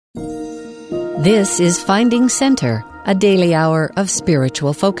This is Finding Center, a daily hour of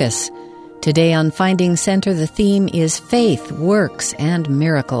spiritual focus. Today on Finding Center, the theme is Faith, Works, and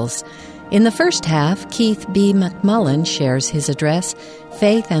Miracles. In the first half, Keith B. McMullen shares his address,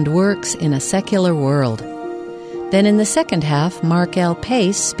 Faith and Works in a Secular World. Then in the second half, Mark L.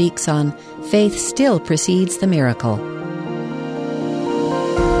 Pace speaks on Faith Still Precedes the Miracle.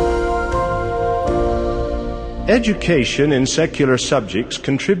 Education in secular subjects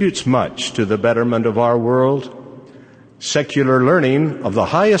contributes much to the betterment of our world. Secular learning of the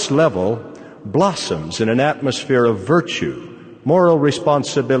highest level blossoms in an atmosphere of virtue, moral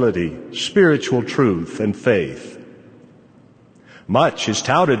responsibility, spiritual truth, and faith. Much is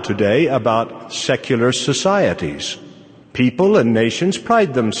touted today about secular societies. People and nations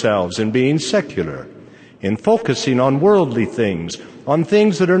pride themselves in being secular, in focusing on worldly things, on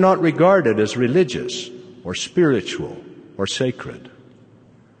things that are not regarded as religious or spiritual or sacred.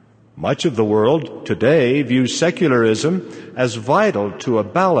 Much of the world today views secularism as vital to a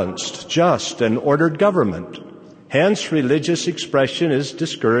balanced, just, and ordered government. Hence, religious expression is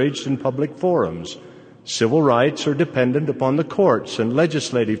discouraged in public forums. Civil rights are dependent upon the courts and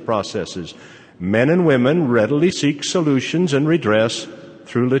legislative processes. Men and women readily seek solutions and redress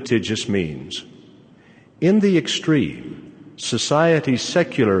through litigious means. In the extreme, society's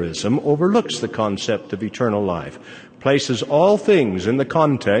secularism overlooks the concept of eternal life, places all things in the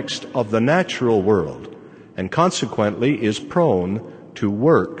context of the natural world, and consequently is prone to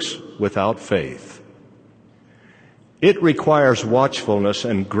works without faith. It requires watchfulness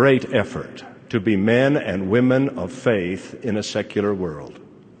and great effort to be men and women of faith in a secular world.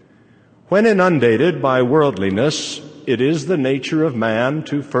 When inundated by worldliness, it is the nature of man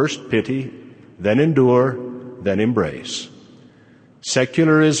to first pity, then endure, then embrace.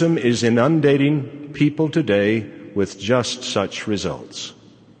 Secularism is inundating people today with just such results.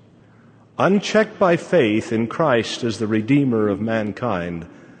 Unchecked by faith in Christ as the Redeemer of mankind,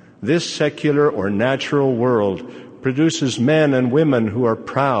 this secular or natural world produces men and women who are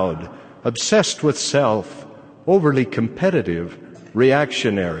proud, obsessed with self, overly competitive,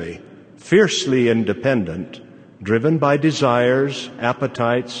 reactionary, fiercely independent, driven by desires,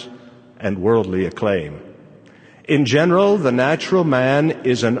 appetites, and worldly acclaim. In general, the natural man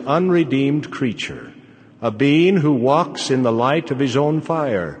is an unredeemed creature, a being who walks in the light of his own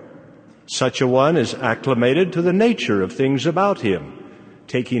fire. Such a one is acclimated to the nature of things about him,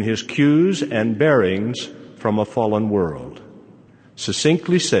 taking his cues and bearings from a fallen world.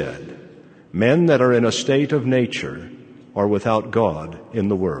 Succinctly said, men that are in a state of nature are without God in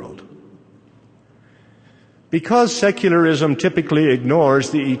the world. Because secularism typically ignores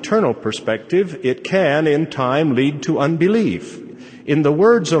the eternal perspective, it can, in time, lead to unbelief. In the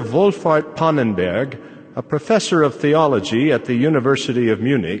words of Wolfhart Pannenberg, a professor of theology at the University of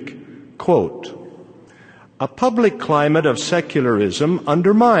Munich, quote, "A public climate of secularism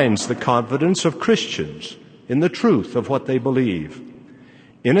undermines the confidence of Christians in the truth of what they believe.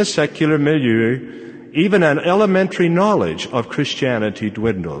 In a secular milieu, even an elementary knowledge of Christianity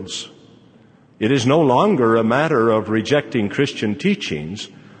dwindles. It is no longer a matter of rejecting Christian teachings.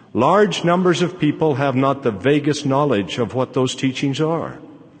 Large numbers of people have not the vaguest knowledge of what those teachings are.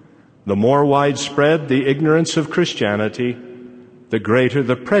 The more widespread the ignorance of Christianity, the greater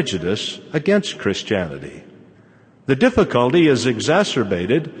the prejudice against Christianity. The difficulty is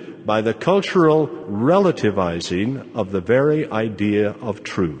exacerbated by the cultural relativizing of the very idea of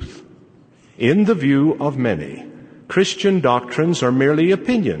truth. In the view of many, Christian doctrines are merely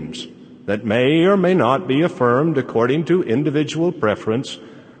opinions that may or may not be affirmed according to individual preference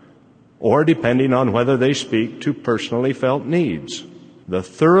or depending on whether they speak to personally felt needs. The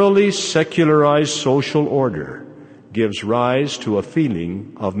thoroughly secularized social order gives rise to a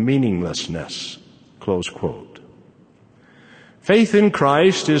feeling of meaninglessness." Close quote. Faith in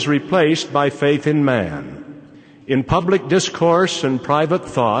Christ is replaced by faith in man. In public discourse and private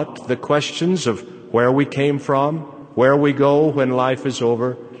thought, the questions of where we came from, where we go when life is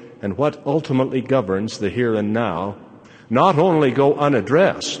over, and what ultimately governs the here and now, not only go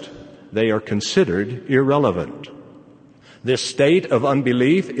unaddressed, they are considered irrelevant. This state of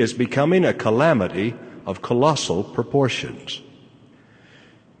unbelief is becoming a calamity of colossal proportions.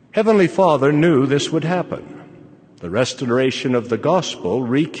 Heavenly Father knew this would happen. The restoration of the gospel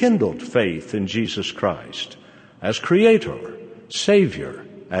rekindled faith in Jesus Christ as Creator, Savior,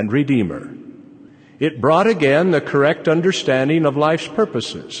 and Redeemer. It brought again the correct understanding of life's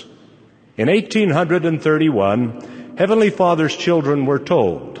purposes. In 1831, Heavenly Father's children were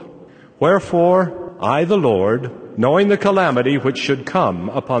told, "Wherefore I, the Lord, knowing the calamity which should come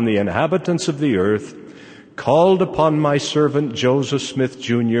upon the inhabitants of the earth, called upon my servant Joseph Smith,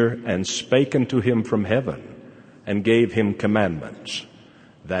 Jr., and spake unto him from heaven, and gave him commandments,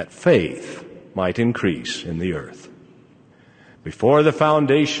 that faith might increase in the earth. Before the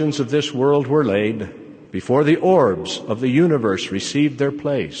foundations of this world were laid, before the orbs of the universe received their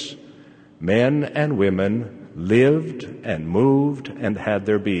place, men and women lived and moved and had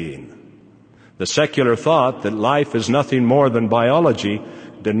their being. The secular thought that life is nothing more than biology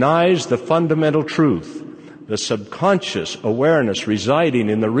denies the fundamental truth, the subconscious awareness residing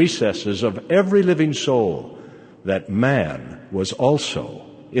in the recesses of every living soul, that man was also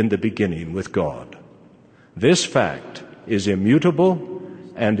in the beginning with God. This fact is immutable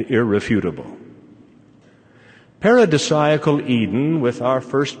and irrefutable. Paradisiacal Eden with our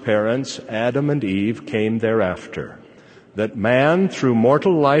first parents, Adam and Eve, came thereafter, that man, through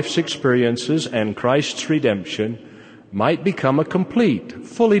mortal life's experiences and Christ's redemption, might become a complete,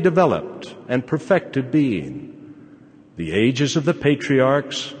 fully developed, and perfected being. The ages of the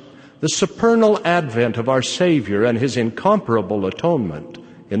patriarchs, the supernal advent of our Savior and his incomparable atonement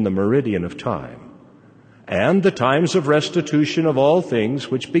in the meridian of time, and the times of restitution of all things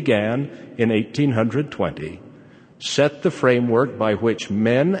which began in 1820, set the framework by which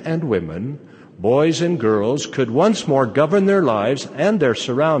men and women, boys and girls, could once more govern their lives and their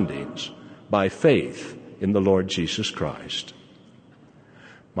surroundings by faith in the Lord Jesus Christ.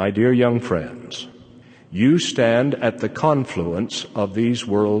 My dear young friends, you stand at the confluence of these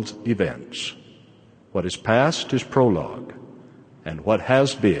world's events. What is past is prologue, and what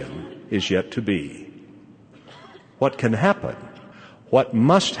has been is yet to be. What can happen, what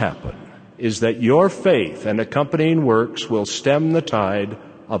must happen, is that your faith and accompanying works will stem the tide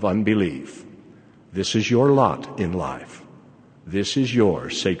of unbelief. This is your lot in life. This is your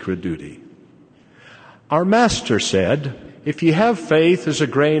sacred duty. Our Master said, "If ye have faith as a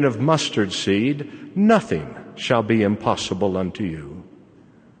grain of mustard seed, nothing shall be impossible unto you."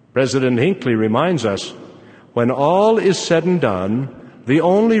 President Hinckley reminds us, when all is said and done, the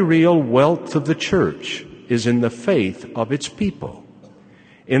only real wealth of the church is in the faith of its people.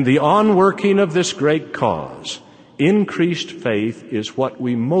 In the onworking of this great cause, increased faith is what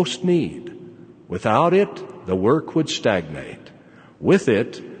we most need. Without it, the work would stagnate. With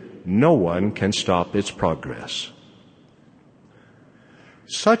it, no one can stop its progress.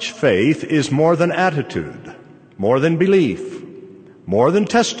 Such faith is more than attitude, more than belief, more than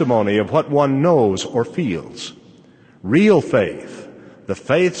testimony of what one knows or feels. Real faith, the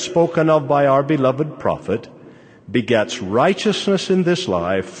faith spoken of by our beloved prophet, begets righteousness in this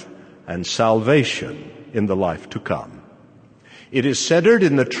life and salvation in the life to come. It is centered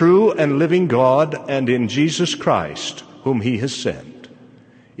in the true and living God and in Jesus Christ, whom he has sent.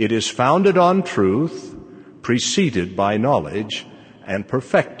 It is founded on truth, preceded by knowledge, and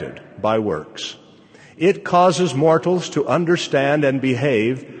perfected by works. It causes mortals to understand and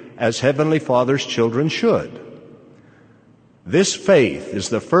behave as Heavenly Father's children should. This faith is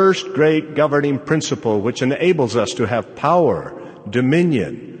the first great governing principle which enables us to have power,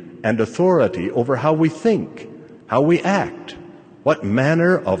 dominion, and authority over how we think, how we act, what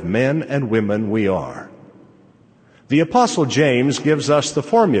manner of men and women we are. The Apostle James gives us the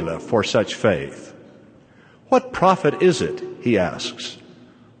formula for such faith. What profit is it, he asks,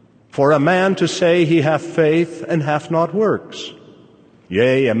 for a man to say he hath faith and hath not works?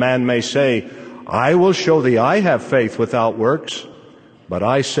 Yea, a man may say, I will show thee I have faith without works. But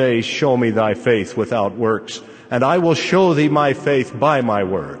I say, show me thy faith without works, and I will show thee my faith by my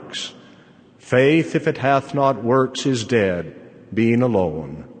works. Faith, if it hath not works, is dead, being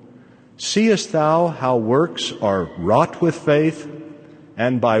alone. Seest thou how works are wrought with faith?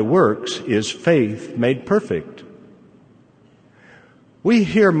 And by works is faith made perfect. We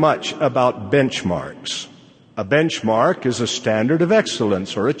hear much about benchmarks. A benchmark is a standard of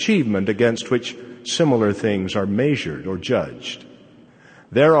excellence or achievement against which similar things are measured or judged.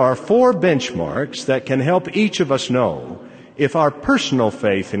 There are 4 benchmarks that can help each of us know if our personal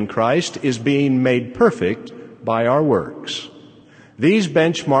faith in Christ is being made perfect by our works. These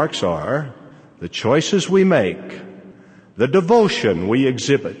benchmarks are the choices we make, the devotion we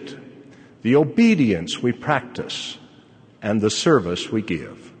exhibit, the obedience we practice, and the service we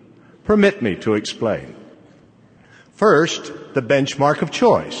give. Permit me to explain. First, the benchmark of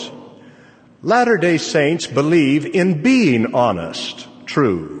choice. Latter-day Saints believe in being honest,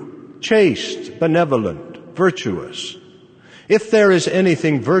 true, chaste, benevolent, virtuous. If there is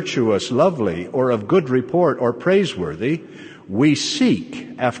anything virtuous, lovely, or of good report or praiseworthy, we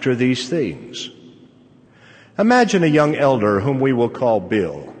seek after these things. Imagine a young elder whom we will call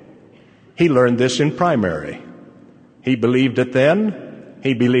Bill. He learned this in primary. He believed it then,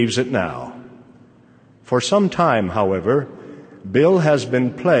 he believes it now. For some time, however, Bill has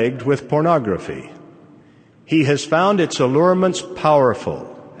been plagued with pornography. He has found its allurements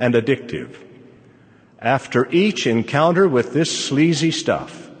powerful and addictive. After each encounter with this sleazy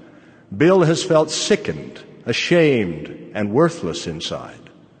stuff, Bill has felt sickened, ashamed, and worthless inside.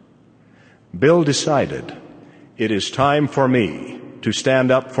 Bill decided, it is time for me to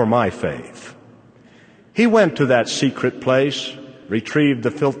stand up for my faith. He went to that secret place, retrieved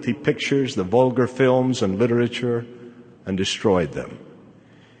the filthy pictures, the vulgar films and literature, and destroyed them.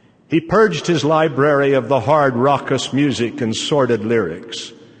 He purged his library of the hard, raucous music and sordid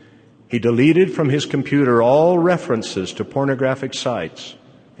lyrics. He deleted from his computer all references to pornographic sites,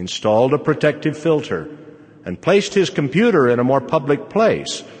 installed a protective filter, and placed his computer in a more public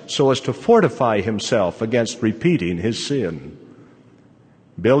place so as to fortify himself against repeating his sin.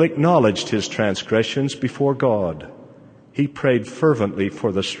 Bill acknowledged his transgressions before God. He prayed fervently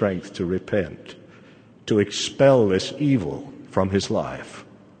for the strength to repent, to expel this evil from his life.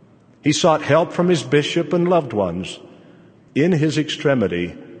 He sought help from his bishop and loved ones. In his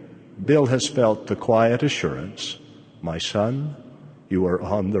extremity, Bill has felt the quiet assurance, my son, you are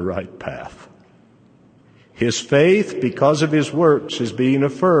on the right path. His faith, because of his works, is being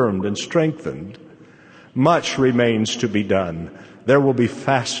affirmed and strengthened. Much remains to be done. There will be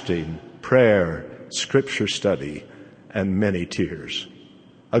fasting, prayer, scripture study, and many tears.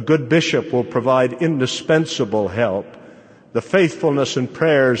 A good bishop will provide indispensable help. The faithfulness and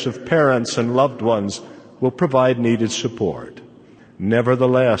prayers of parents and loved ones will provide needed support.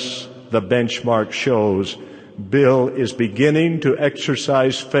 Nevertheless, the benchmark shows Bill is beginning to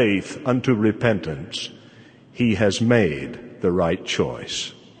exercise faith unto repentance. He has made the right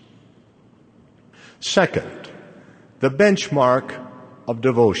choice. Second, the benchmark of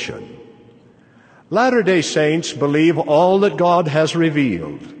devotion. Latter-day Saints believe all that God has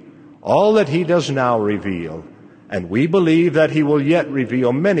revealed, all that He does now reveal, and we believe that He will yet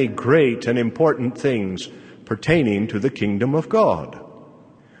reveal many great and important things pertaining to the kingdom of God.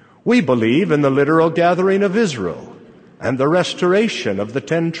 We believe in the literal gathering of Israel and the restoration of the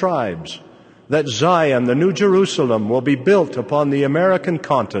 10 tribes, that Zion, the New Jerusalem, will be built upon the American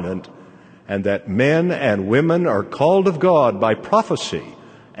continent, and that men and women are called of God by prophecy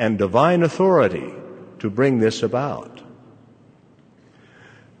and divine authority to bring this about.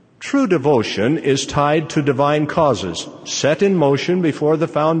 True devotion is tied to divine causes set in motion before the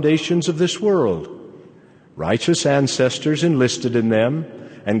foundations of this world. Righteous ancestors enlisted in them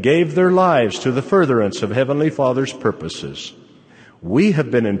and gave their lives to the furtherance of Heavenly Father's purposes. We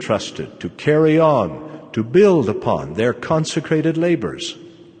have been entrusted to carry on, to build upon their consecrated labors.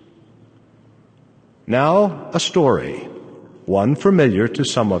 Now, a story, one familiar to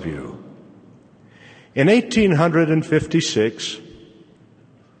some of you. In 1856,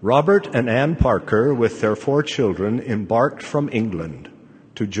 Robert and Ann Parker, with their 4 children, embarked from England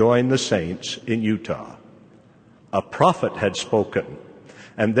to join the saints in Utah. A prophet had spoken,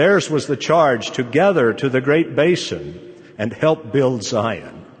 and theirs was the charge to gather to the Great Basin and help build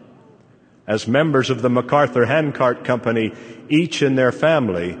Zion. As members of the MacArthur Handcart Company, each in their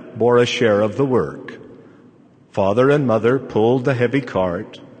family bore a share of the work. Father and mother pulled the heavy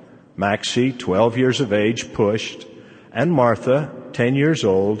cart. Maxie, 12 years of age, pushed, and Martha, 10 years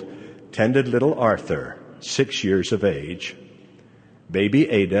old, tended little Arthur, 6 years of age. Baby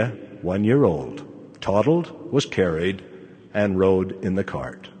Ada, 1 year old, toddled, was carried, and rode in the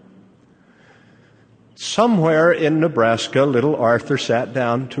cart. Somewhere in Nebraska, little Arthur sat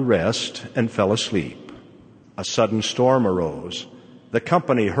down to rest and fell asleep. A sudden storm arose. The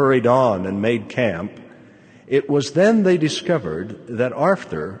company hurried on and made camp. It was then they discovered that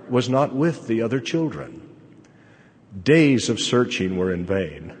Arthur was not with the other children. Days of searching were in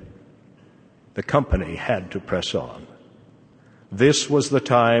vain. The company had to press on. This was the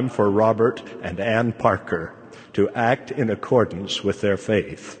time for Robert and Ann Parker to act in accordance with their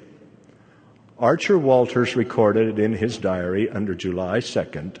faith. Archer Walters recorded in his diary under July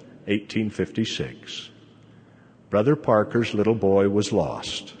 2nd, 1856, Brother Parker's little boy was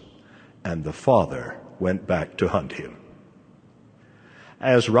lost, and the father went back to hunt him.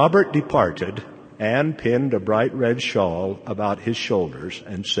 As Robert departed, Ann pinned a bright red shawl about his shoulders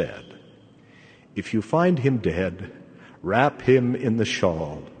and said, "If you find him dead, wrap him in the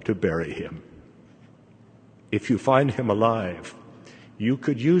shawl to bury him. If you find him alive, you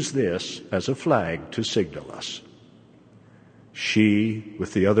could use this as a flag to signal us." She,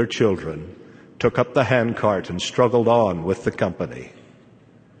 with the other children, took up the handcart and struggled on with the company.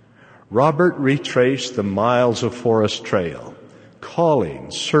 Robert retraced the miles of forest trail, calling,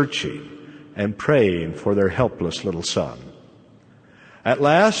 searching, and praying for their helpless little son. At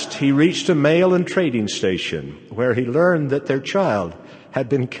last, he reached a mail and trading station where he learned that their child had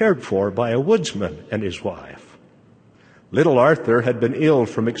been cared for by a woodsman and his wife. Little Arthur had been ill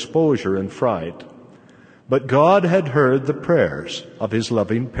from exposure and fright, but God had heard the prayers of his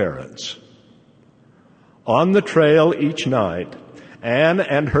loving parents. On the trail each night, Anne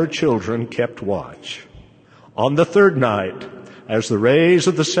and her children kept watch. On the third night, as the rays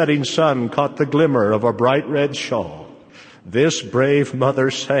of the setting sun caught the glimmer of a bright red shawl, this brave mother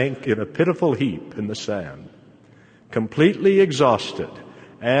sank in a pitiful heap in the sand. Completely exhausted,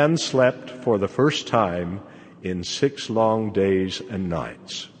 Anne slept for the first time in 6 long days and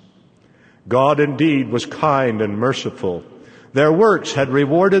nights. God indeed was kind and merciful. Their works had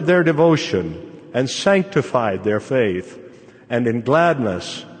rewarded their devotion and sanctified their faith, and in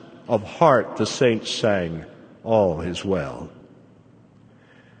gladness of heart the saints sang, "All is well."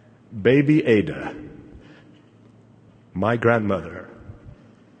 Baby Ada, my grandmother,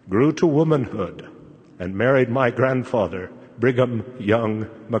 grew to womanhood and married my grandfather, Brigham Young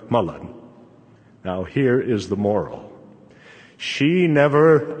McMullen. Now here is the moral. She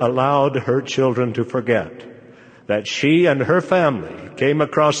never allowed her children to forget that she and her family came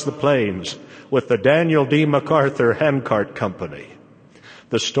across the plains with the Daniel D. MacArthur Handcart Company.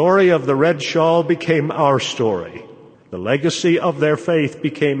 The story of the red shawl became our story. The legacy of their faith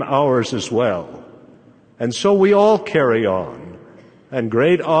became ours as well. And so we all carry on, and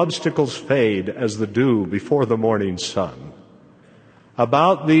great obstacles fade as the dew before the morning sun.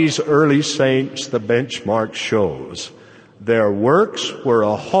 About these early saints, the benchmark shows their works were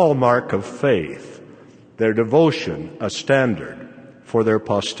a hallmark of faith, their devotion a standard for their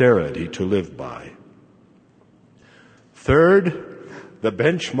posterity to live by. Third, the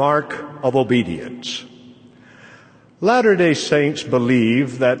benchmark of obedience. Latter-day Saints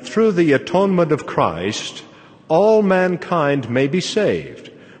believe that through the atonement of Christ, all mankind may be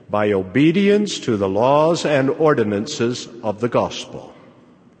saved by obedience to the laws and ordinances of the gospel.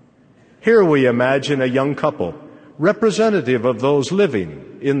 Here we imagine a young couple, representative of those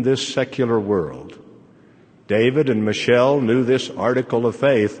living in this secular world. David and Michelle knew this article of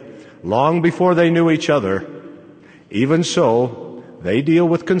faith long before they knew each other. Even so, they deal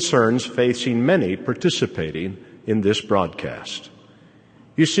with concerns facing many participating in this broadcast.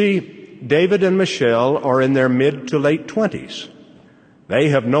 You see, David and Michelle are in their mid to late 20s. They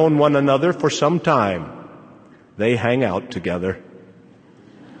have known one another for some time. They hang out together.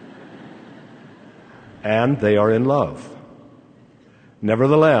 And they are in love.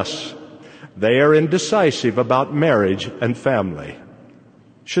 Nevertheless, they are indecisive about marriage and family.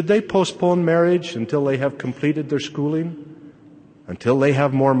 Should they postpone marriage until they have completed their schooling? Until they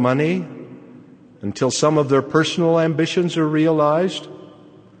have more money? Until some of their personal ambitions are realized?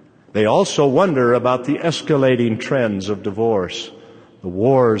 They also wonder about the escalating trends of divorce, the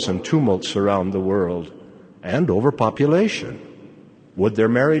wars and tumults around the world, and overpopulation. Would their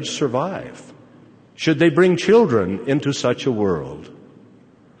marriage survive? Should they bring children into such a world?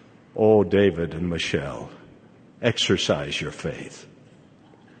 Oh, David and Michelle, exercise your faith.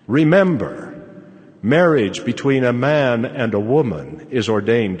 Remember, marriage between a man and a woman is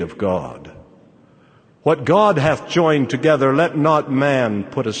ordained of God. What God hath joined together, let not man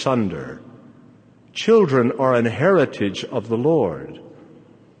put asunder. Children are an heritage of the Lord.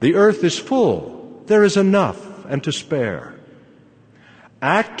 The earth is full. There is enough and to spare.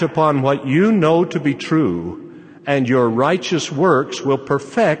 Act upon what you know to be true, and your righteous works will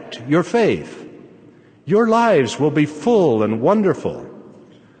perfect your faith. Your lives will be full and wonderful.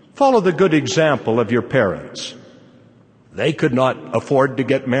 Follow the good example of your parents. They could not afford to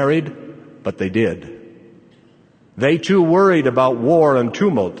get married, but they did. They too worried about war and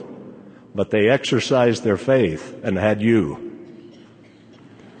tumult, but they exercised their faith and had you.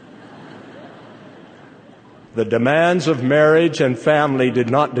 The demands of marriage and family did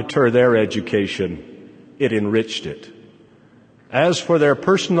not deter their education. It enriched it. As for their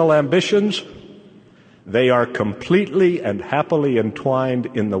personal ambitions, they are completely and happily entwined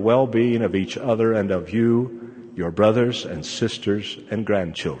in the well-being of each other and of you, your brothers and sisters and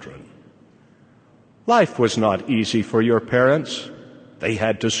grandchildren. Life was not easy for your parents. They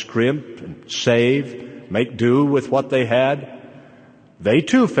had to scrimp and save, make do with what they had. They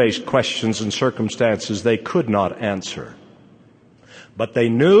too faced questions and circumstances they could not answer. But they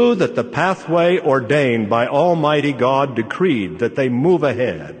knew that the pathway ordained by Almighty God decreed that they move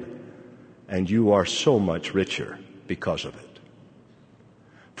ahead, and you are so much richer because of it.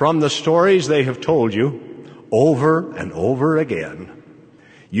 From the stories they have told you over and over again,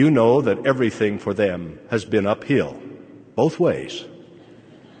 you know that everything for them has been uphill, both ways.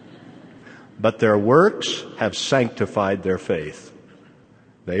 But their works have sanctified their faith.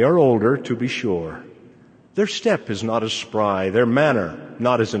 They are older, to be sure. Their step is not as spry, their manner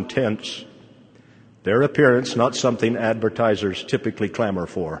not as intense, their appearance not something advertisers typically clamor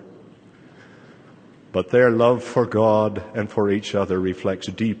for. But their love for God and for each other reflects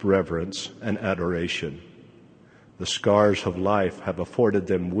deep reverence and adoration. The scars of life have afforded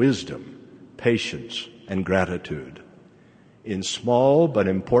them wisdom, patience, and gratitude. In small but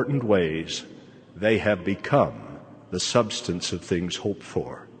important ways, they have become the substance of things hoped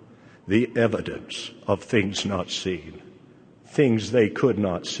for, the evidence of things not seen, things they could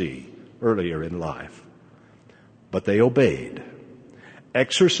not see earlier in life. But they obeyed.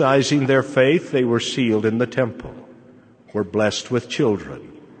 Exercising their faith, they were sealed in the temple, were blessed with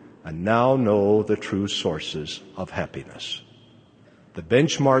children, and now know the true sources of happiness. The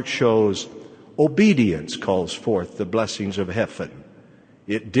benchmark shows obedience calls forth the blessings of heaven.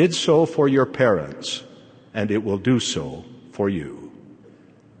 It did so for your parents, and it will do so for you.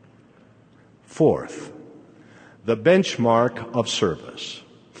 Fourth, the benchmark of service.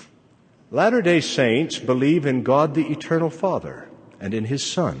 Latter-day Saints believe in God the Eternal Father, and in His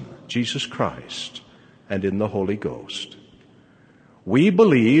Son, Jesus Christ, and in the Holy Ghost. We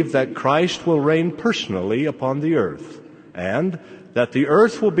believe that Christ will reign personally upon the earth, and that the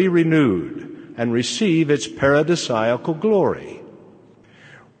earth will be renewed and receive its paradisiacal glory.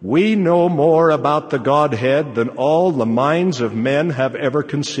 We know more about the Godhead than all the minds of men have ever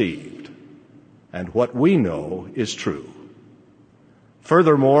conceived, and what we know is true.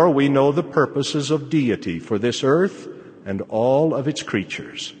 Furthermore, we know the purposes of deity for this earth and all of its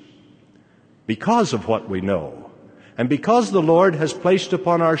creatures. Because of what we know, and because the Lord has placed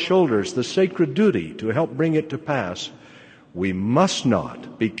upon our shoulders the sacred duty to help bring it to pass, we must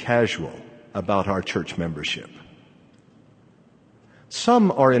not be casual about our church membership.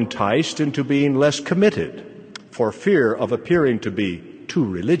 Some are enticed into being less committed for fear of appearing to be too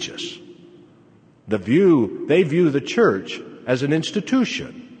religious. They view the church as an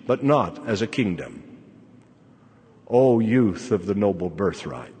institution, but not as a kingdom. O youth of the noble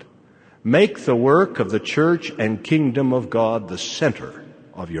birthright, make the work of the church and kingdom of God the center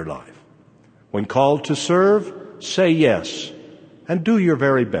of your life. When called to serve, say yes, and do your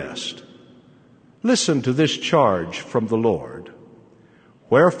very best. Listen to this charge from the Lord.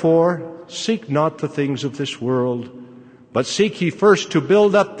 Wherefore, seek not the things of this world, but seek ye first to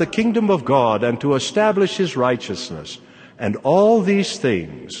build up the kingdom of God and to establish His righteousness, and all these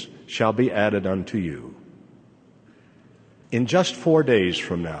things shall be added unto you. In just 4 days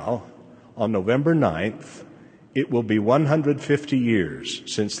from now, on November 9th, it will be 150 years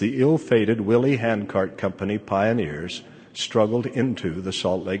since the ill-fated Willie Handcart Company pioneers struggled into the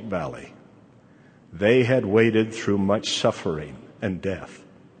Salt Lake Valley. They had waded through much suffering and death.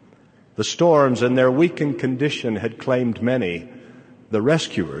 The storms and their weakened condition had claimed many. The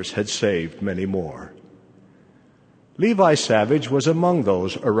rescuers had saved many more. Levi Savage was among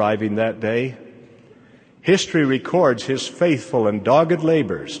those arriving that day. History records his faithful and dogged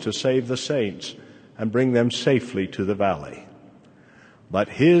labors to save the saints and bring them safely to the valley. But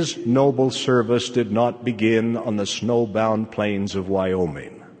his noble service did not begin on the snow-bound plains of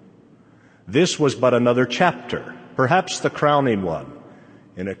Wyoming. This was but another chapter, perhaps the crowning one,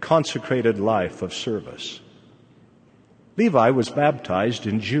 in a consecrated life of service. Levi was baptized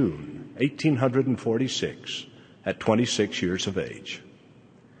in June 1846 at 26 years of age.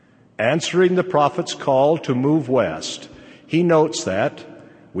 Answering the prophet's call to move west, he notes that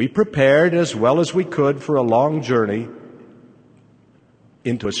we prepared as well as we could for a long journey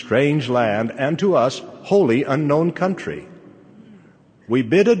into a strange land and to us wholly unknown country. We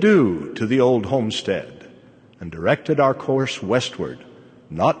bid adieu to the old homestead and directed our course westward,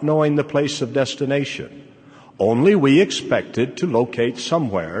 not knowing the place of destination. Only we expected to locate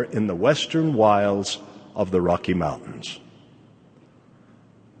somewhere in the western wilds of the Rocky Mountains.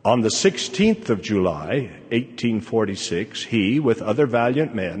 On the 16th of July, 1846, he, with other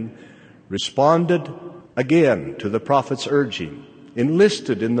valiant men, responded again to the prophet's urging,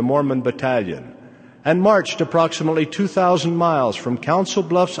 enlisted in the Mormon battalion, and marched approximately 2,000 miles from Council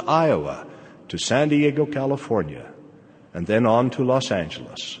Bluffs, Iowa, to San Diego, California, and then on to Los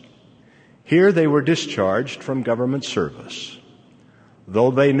Angeles. Here they were discharged from government service.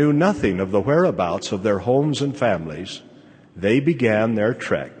 Though they knew nothing of the whereabouts of their homes and families, they began their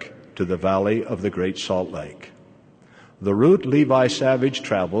trek to the valley of the Great Salt Lake. The route Levi Savage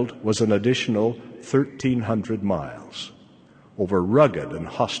traveled was an additional 1,300 miles over rugged and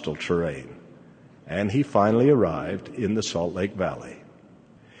hostile terrain, and he finally arrived in the Salt Lake Valley.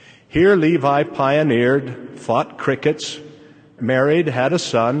 Here Levi pioneered, fought crickets, married, had a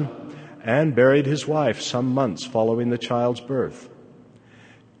son, and buried his wife some months following the child's birth.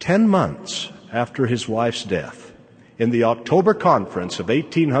 10 months after his wife's death, in the October Conference of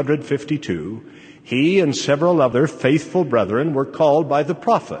 1852, he and several other faithful brethren were called by the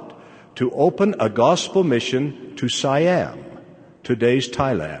prophet to open a gospel mission to Siam, today's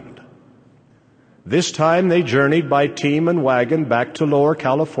Thailand. This time they journeyed by team and wagon back to Lower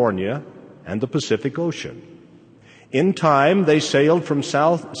California and the Pacific Ocean. In time, they sailed from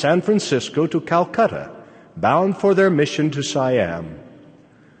San Francisco to Calcutta, bound for their mission to Siam.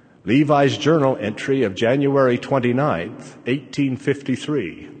 Levi's journal entry of January 29th,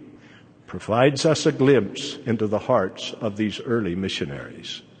 1853, provides us a glimpse into the hearts of these early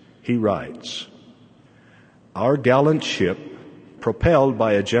missionaries. He writes, "Our gallant ship, propelled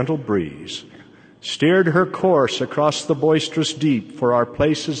by a gentle breeze, steered her course across the boisterous deep for our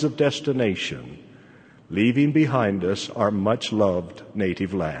places of destination, leaving behind us our much-loved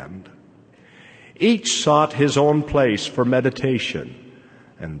native land. Each sought his own place for meditation,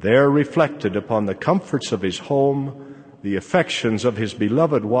 and there reflected upon the comforts of his home, the affections of his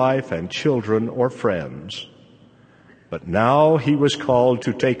beloved wife and children or friends. But now he was called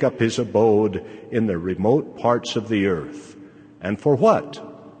to take up his abode in the remote parts of the earth. And for what?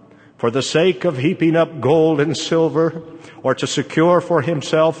 For the sake of heaping up gold and silver, or to secure for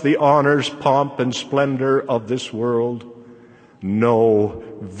himself the honors, pomp, and splendor of this world? No,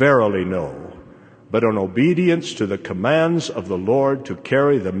 verily no, but in obedience to the commands of the Lord to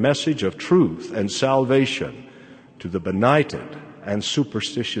carry the message of truth and salvation to the benighted and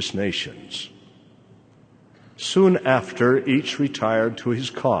superstitious nations." Soon after, each retired to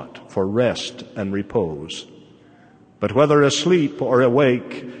his cot for rest and repose. But whether asleep or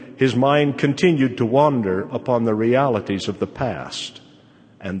awake, his mind continued to wander upon the realities of the past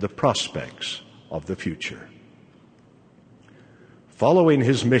and the prospects of the future. Following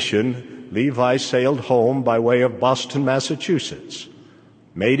his mission, Levi sailed home by way of Boston, Massachusetts,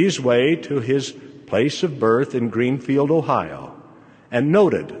 made his way to his place of birth in Greenfield, Ohio, and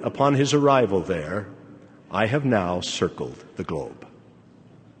noted upon his arrival there, "I have now circled the globe."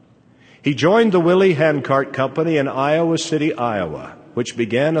 He joined the Willie Handcart Company in Iowa City, Iowa, which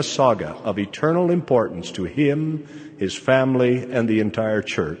began a saga of eternal importance to him, his family, and the entire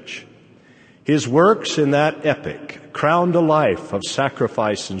church. His works in that epic crowned a life of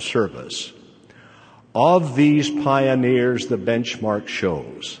sacrifice and service. Of these pioneers, the benchmark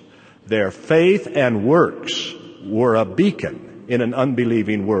shows their faith and works were a beacon in an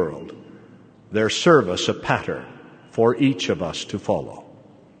unbelieving world, their service a pattern for each of us to follow.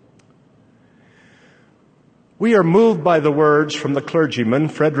 We are moved by the words from the clergyman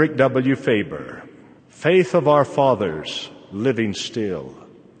Frederick W. Faber, "Faith of our fathers, living still,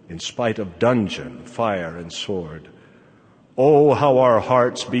 in spite of dungeon, fire, and sword. Oh, how our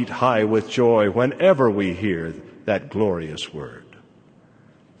hearts beat high with joy whenever we hear that glorious word.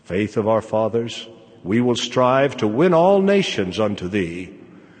 Faith of our fathers, we will strive to win all nations unto thee,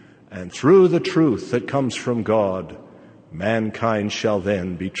 and through the truth that comes from God, mankind shall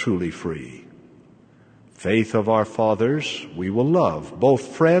then be truly free. Faith of our fathers, we will love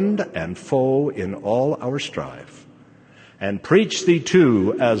both friend and foe in all our strife, and preach thee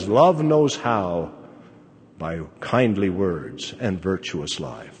too as love knows how, by kindly words and virtuous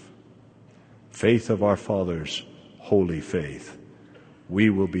life. Faith of our fathers, holy faith, we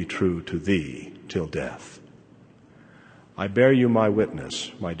will be true to thee till death. I bear you my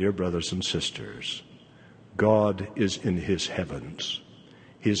witness, my dear brothers and sisters. God is in his heavens.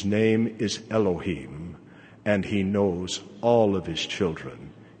 His name is Elohim, and he knows all of his children,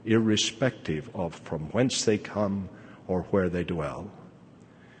 irrespective of from whence they come or where they dwell.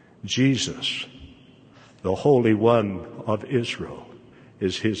 Jesus, the Holy One of Israel,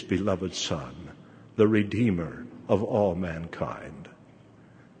 is his beloved Son, the Redeemer of all mankind.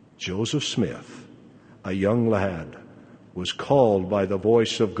 Joseph Smith, a young lad, was called by the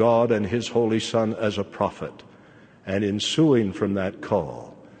voice of God and his Holy Son as a prophet, and ensuing from that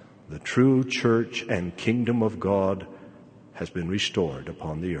call, the true church and kingdom of God has been restored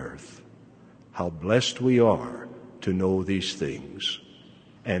upon the earth. How blessed we are to know these things.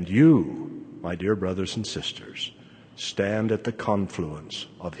 And you, my dear brothers and sisters, stand at the confluence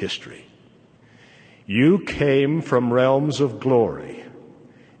of history. You came from realms of glory.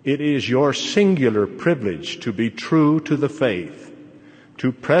 It is your singular privilege to be true to the faith,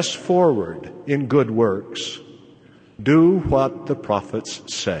 to press forward in good works. Do what the prophets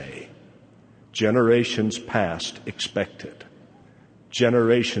say. Generations past expect it.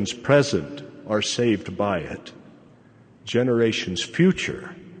 Generations present are saved by it. Generations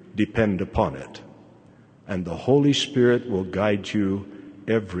future depend upon it. And the Holy Spirit will guide you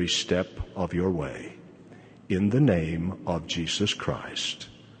every step of your way. In the name of Jesus Christ.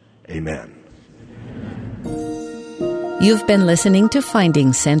 Amen. You've been listening to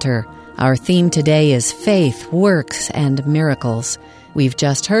Finding Center. Our theme today is Faith, Works, and Miracles. We've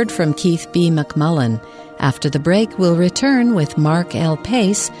just heard from Keith B. McMullen. After the break, we'll return with Mark L.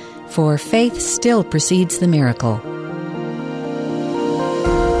 Pace for Faith Still Precedes the Miracle.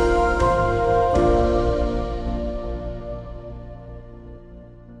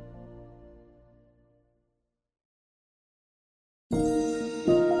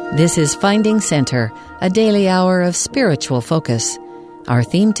 This is Finding Center, a daily hour of spiritual focus. Our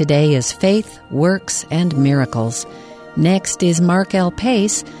theme today is Faith, Works, and Miracles. Next is Mark L.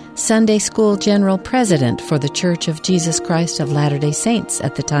 Pace, Sunday School General President for the Church of Jesus Christ of Latter-day Saints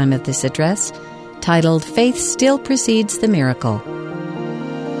at the time of this address, titled Faith Still Precedes the Miracle.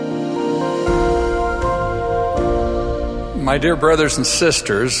 My dear brothers and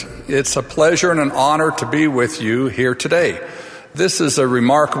sisters, it's a pleasure and an honor to be with you here today. This is a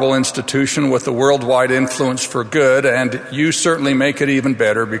remarkable institution with a worldwide influence for good, and you certainly make it even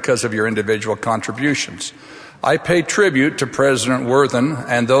better because of your individual contributions. I pay tribute to President Worthen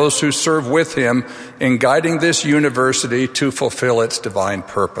and those who serve with him in guiding this university to fulfill its divine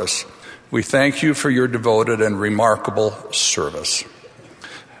purpose. We thank you for your devoted and remarkable service.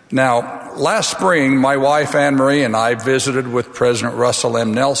 Now, last spring, my wife Anne-Marie and I visited with President Russell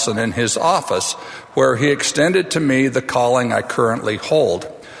M. Nelson in his office, where he extended to me the calling I currently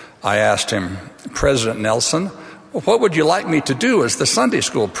hold. I asked him, President Nelson, what would you like me to do as the Sunday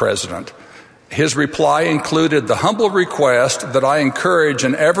school president? His reply included the humble request that I encourage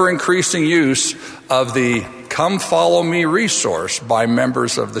an ever-increasing use of the Come Follow Me resource by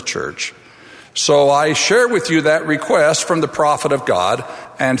members of the church. So I share with you that request from the prophet of God,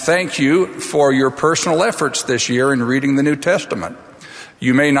 and thank you for your personal efforts this year in reading the New Testament.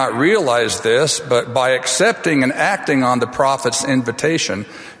 You may not realize this, but by accepting and acting on the prophet's invitation,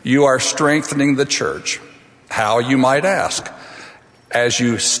 you are strengthening the church. How, you might ask? As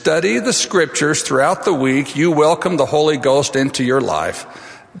you study the scriptures throughout the week, you welcome the Holy Ghost into your life.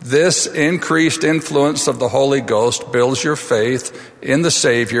 This increased influence of the Holy Ghost builds your faith in the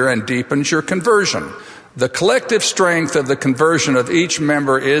Savior and deepens your conversion. The collective strength of the conversion of each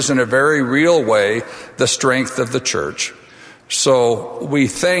member is, in a very real way, the strength of the church. So we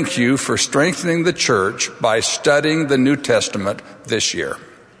thank you for strengthening the church by studying the New Testament this year.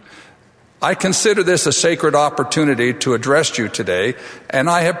 I consider this a sacred opportunity to address you today, and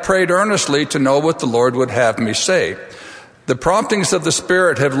I have prayed earnestly to know what the Lord would have me say. The promptings of the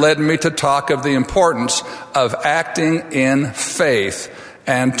Spirit have led me to talk of the importance of acting in faith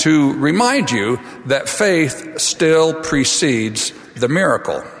and to remind you that faith still precedes the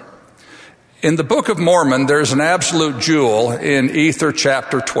miracle. In the Book of Mormon, there's an absolute jewel in Ether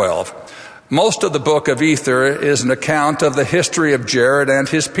chapter 12. Most of the book of Ether is an account of the history of Jared and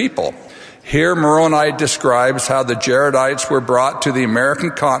his people. Here, Moroni describes how the Jaredites were brought to the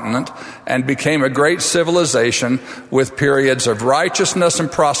American continent and became a great civilization with periods of righteousness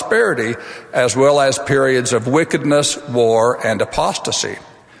and prosperity, as well as periods of wickedness, war, and apostasy.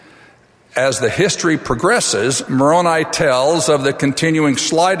 As the history progresses, Moroni tells of the continuing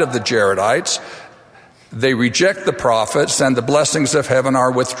slide of the Jaredites. They reject the prophets, and the blessings of heaven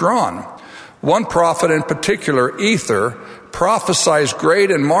are withdrawn. One prophet in particular, Ether, prophesies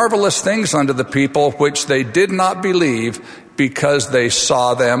great and marvelous things unto the people which they did not believe because they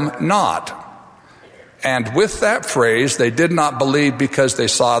saw them not. And with that phrase, they did not believe because they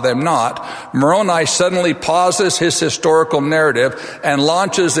saw them not, Moroni suddenly pauses his historical narrative and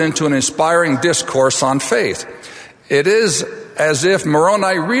launches into an inspiring discourse on faith. It is as if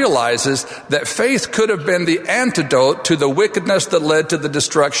Moroni realizes that faith could have been the antidote to the wickedness that led to the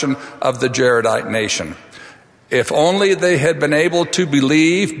destruction of the Jaredite nation. If only they had been able to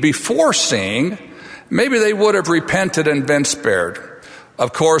believe before seeing, maybe they would have repented and been spared.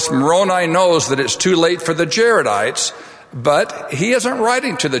 Of course, Moroni knows that it's too late for the Jaredites, but he isn't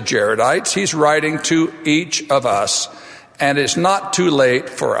writing to the Jaredites. He's writing to each of us, and it's not too late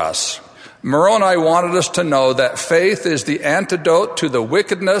for us. Moroni wanted us to know that faith is the antidote to the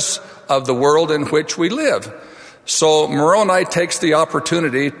wickedness of the world in which we live. So Moroni takes the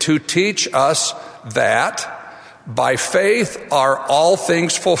opportunity to teach us that by faith are all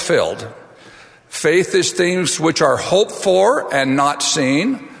things fulfilled. Faith is things which are hoped for and not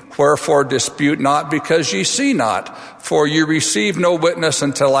seen. Wherefore dispute not, because ye see not, for ye receive no witness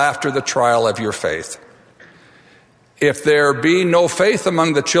until after the trial of your faith. If there be no faith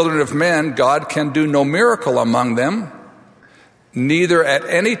among the children of men, God can do no miracle among them. Neither at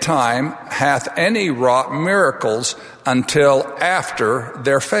any time hath any wrought miracles until after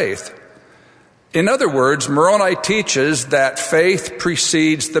their faith. In other words, Moroni teaches that faith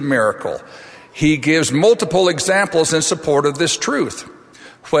precedes the miracle. He gives multiple examples in support of this truth.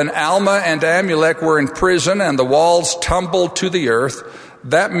 When Alma and Amulek were in prison and the walls tumbled to the earth,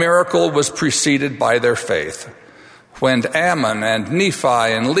 that miracle was preceded by their faith. When Ammon and Nephi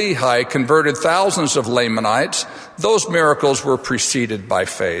and Lehi converted thousands of Lamanites, those miracles were preceded by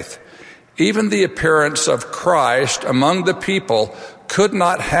faith. Even the appearance of Christ among the people could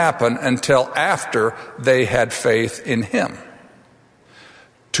not happen until after they had faith in him.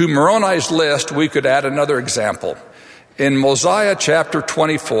 To Moroni's list, we could add another example. In Mosiah chapter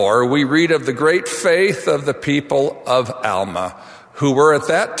 24, we read of the great faith of the people of Alma, who were at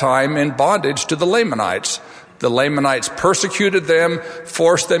that time in bondage to the Lamanites. The Lamanites persecuted them,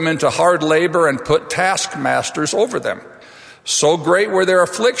 forced them into hard labor, and put taskmasters over them. So great were their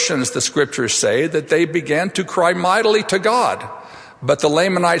afflictions, the scriptures say, that they began to cry mightily to God. But the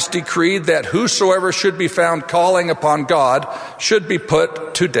Lamanites decreed that whosoever should be found calling upon God should be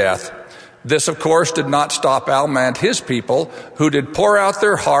put to death. This, of course, did not stop Alma and his people, who did pour out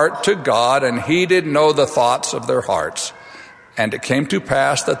their heart to God, and he did know the thoughts of their hearts. And it came to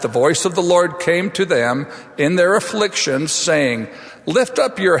pass that the voice of the Lord came to them in their afflictions, saying, Lift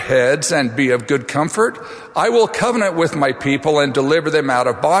up your heads and be of good comfort. I will covenant with my people and deliver them out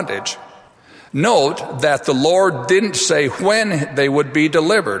of bondage. Note that the Lord didn't say when they would be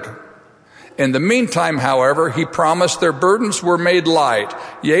delivered. In the meantime, however, he promised their burdens were made light.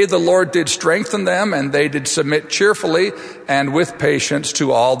 Yea, the Lord did strengthen them, and they did submit cheerfully and with patience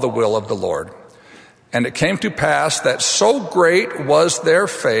to all the will of the Lord. And it came to pass that so great was their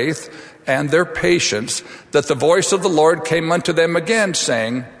faith and their patience that the voice of the Lord came unto them again,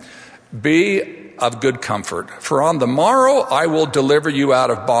 saying, Be of good comfort, for on the morrow I will deliver you out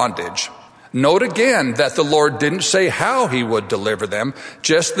of bondage. Note again that the Lord didn't say how he would deliver them,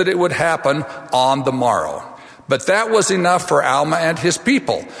 just that it would happen on the morrow. But that was enough for Alma and his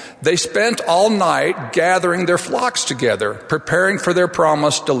people. They spent all night gathering their flocks together, preparing for their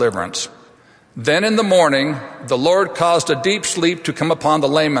promised deliverance. Then in the morning, the Lord caused a deep sleep to come upon the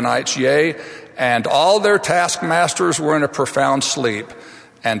Lamanites, yea, and all their taskmasters were in a profound sleep,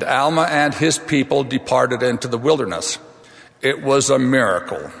 and Alma and his people departed into the wilderness. It was a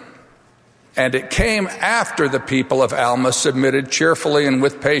miracle. And it came after the people of Alma submitted cheerfully and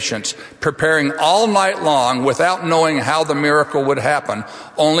with patience, preparing all night long without knowing how the miracle would happen,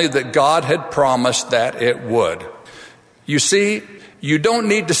 only that God had promised that it would. You see, you don't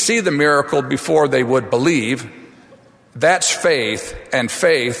need to see the miracle before they would believe. That's faith, and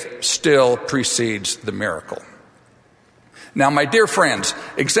faith still precedes the miracle. Now, my dear friends,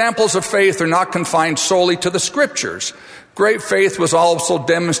 examples of faith are not confined solely to the scriptures. Great faith was also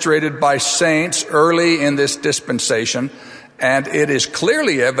demonstrated by saints early in this dispensation, and it is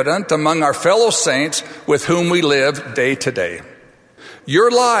clearly evident among our fellow saints with whom we live day to day. Your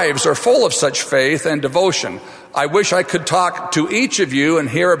lives are full of such faith and devotion. I wish I could talk to each of you and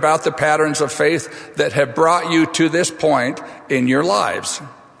hear about the patterns of faith that have brought you to this point in your lives.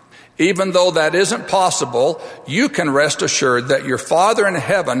 Even though that isn't possible, you can rest assured that your Father in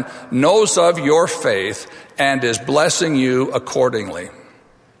heaven knows of your faith and is blessing you accordingly.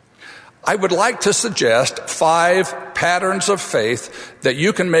 I would like to suggest 5 patterns of faith that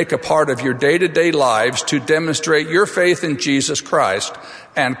you can make a part of your day-to-day lives to demonstrate your faith in Jesus Christ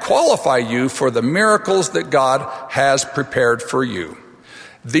and qualify you for the miracles that God has prepared for you.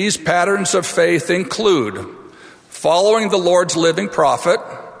 These patterns of faith include following the Lord's living prophet,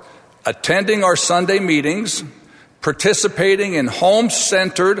 attending our Sunday meetings, participating in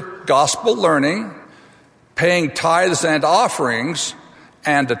home-centered gospel learning, paying tithes and offerings,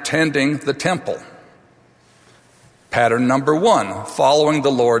 and attending the temple. Pattern number 1, following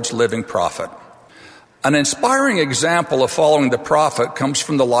the Lord's living prophet. An inspiring example of following the prophet comes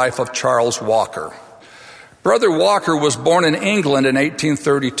from the life of Charles Walker. Brother Walker was born in England in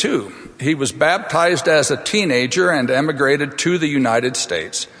 1832. He was baptized as a teenager and emigrated to the United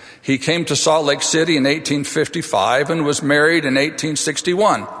States. He came to Salt Lake City in 1855 and was married in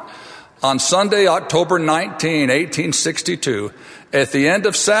 1861. On Sunday, October 19, 1862, at the end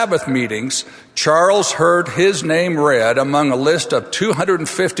of Sabbath meetings, Charles heard his name read among a list of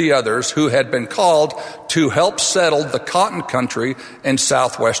 250 others who had been called to help settle the cotton country in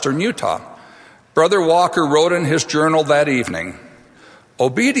southwestern Utah. Brother Walker wrote in his journal that evening,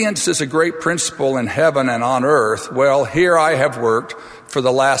 "Obedience is a great principle in heaven and on earth. Well, here I have worked for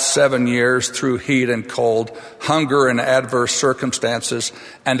the last 7 years through heat and cold, hunger and adverse circumstances,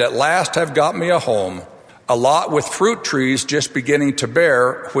 and at last have got me a home, a lot with fruit trees just beginning to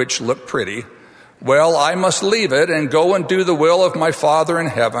bear, which look pretty, Well, I must leave it and go and do the will of my Father in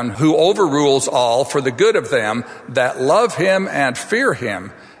heaven, who overrules all for the good of them that love him and fear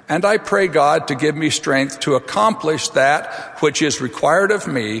him. And I pray God to give me strength to accomplish that which is required of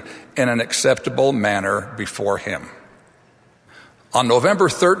me in an acceptable manner before him. On November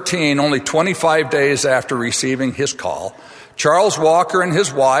 13, only 25 days after receiving his call, Charles Walker and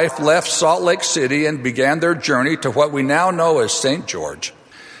his wife left Salt Lake City and began their journey to what we now know as St. George.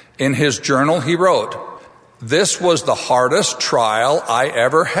 In his journal, he wrote, "This was the hardest trial I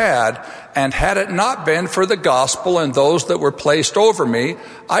ever had, and had it not been for the gospel and those that were placed over me,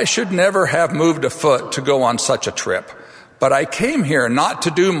 I should never have moved a foot to go on such a trip. But I came here not to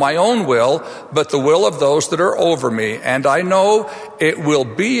do my own will, but the will of those that are over me, and I know it will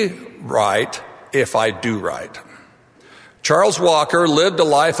be right if I do right." Charles Walker lived a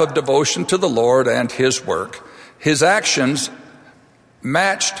life of devotion to the Lord and his work. His actions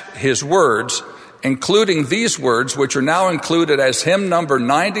matched his words, including these words, which are now included as hymn number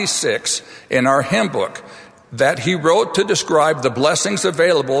 96 in our hymn book, that he wrote to describe the blessings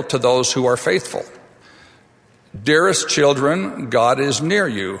available to those who are faithful. "Dearest children, God is near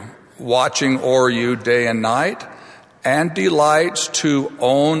you, watching o'er you day and night, and delights to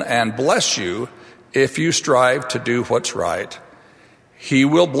own and bless you if you strive to do what's right. He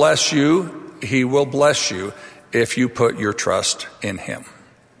will bless you if you put your trust in him."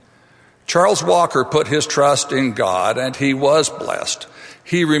 Charles Walker put his trust in God, and he was blessed.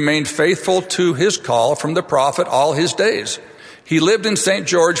 He remained faithful to his call from the prophet all his days. He lived in St.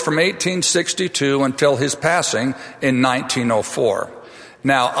 George from 1862 until his passing in 1904.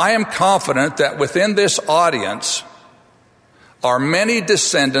 Now, I am confident that within this audience are many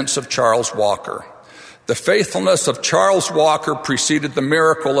descendants of Charles Walker. The faithfulness of Charles Walker preceded the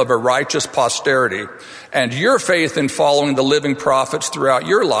miracle of a righteous posterity, and your faith in following the living prophets throughout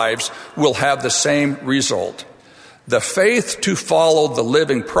your lives will have the same result. The faith to follow the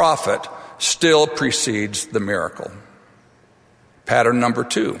living prophet still precedes the miracle. Pattern number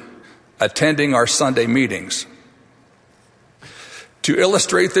 2, attending our Sunday meetings. To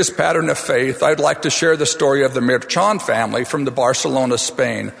illustrate this pattern of faith, I'd like to share the story of the Merchan family from the Barcelona,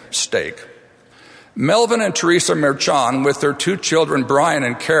 Spain stake. Melvin and Teresa Merchan, with their 2 children, Brian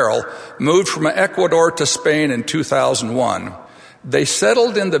and Carol, moved from Ecuador to Spain in 2001. They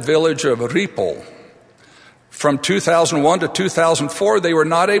settled in the village of Ripoll. From 2001 to 2004, they were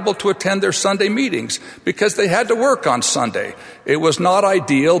not able to attend their Sunday meetings because they had to work on Sunday. It was not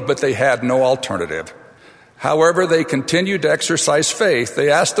ideal, but they had no alternative. However, they continued to exercise faith.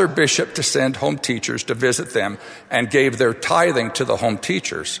 They asked their bishop to send home teachers to visit them and gave their tithing to the home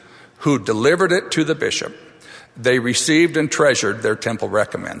teachers, who delivered it to the bishop. They received and treasured their temple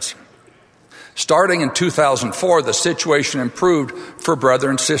recommends. Starting in 2004, the situation improved for brother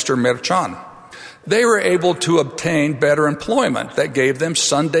and sister Merchan. They were able to obtain better employment that gave them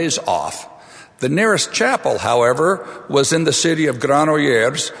Sundays off. The nearest chapel, however, was in the city of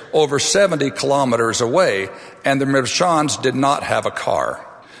Granollers, over 70 kilometers away, and the Merchans did not have a car.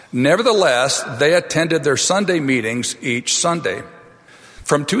 Nevertheless, they attended their Sunday meetings each Sunday.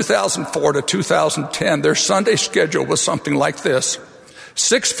 From 2004 to 2010, their Sunday schedule was something like this.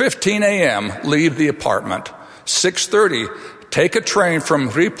 6:15 a.m., leave the apartment. 6:30, take a train from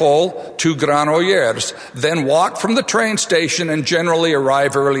Ripoll to Granollers, then walk from the train station and generally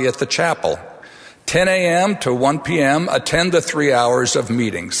arrive early at the chapel. 10 a.m. to 1 p.m., attend the 3 hours of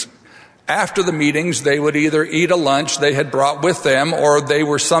meetings. After the meetings, they would either eat a lunch they had brought with them, or they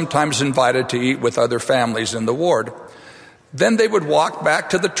were sometimes invited to eat with other families in the ward. Then they would walk back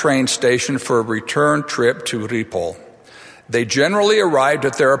to the train station for a return trip to Ripoll. They generally arrived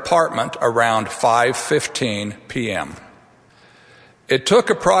at their apartment around 5:15 p.m. It took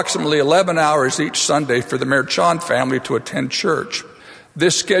approximately 11 hours each Sunday for the Merchan family to attend church.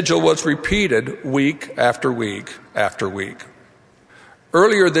 This schedule was repeated week after week after week.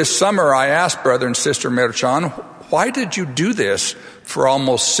 Earlier this summer, I asked brother and sister Merchan, "Why did you do this for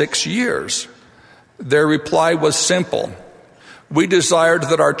almost 6 years?" Their reply was simple. We desired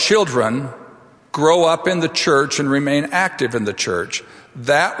that our children grow up in the church and remain active in the church.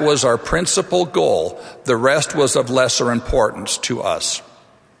 That was our principal goal. The rest was of lesser importance to us.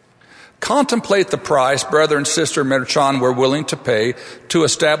 Contemplate the price brother and sister Merchan were willing to pay to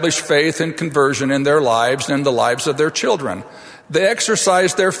establish faith and conversion in their lives and in the lives of their children. They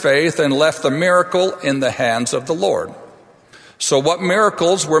exercised their faith and left the miracle in the hands of the Lord. So what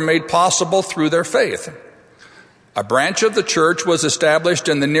miracles were made possible through their faith? A branch of the church was established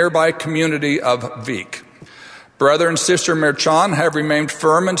in the nearby community of Vic. Brother and Sister Merchan have remained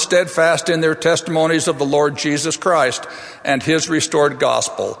firm and steadfast in their testimonies of the Lord Jesus Christ and his restored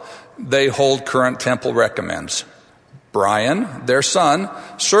gospel. They hold current temple recommends. Brian, their son,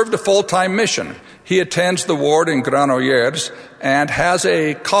 served a full-time mission. He attends the ward in Granollers and has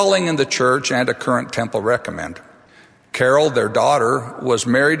a calling in the church and a current temple recommend. Carol, their daughter, was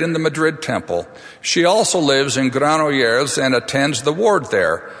married in the Madrid temple. She also lives in Granollers and attends the ward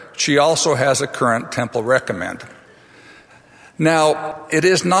there. She also has a current temple recommend. Now, it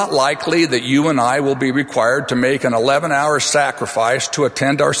is not likely that you and I will be required to make an 11-hour sacrifice to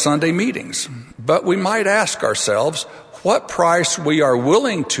attend our Sunday meetings, but we might ask ourselves what price we are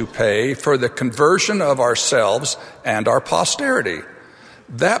willing to pay for the conversion of ourselves and our posterity.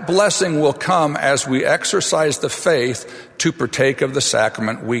 That blessing will come as we exercise the faith to partake of the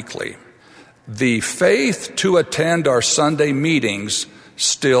sacrament weekly. The faith to attend our Sunday meetings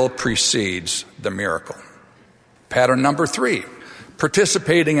still precedes the miracle. Pattern number 3,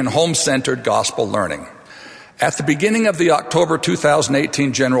 participating in home-centered gospel learning. At the beginning of the October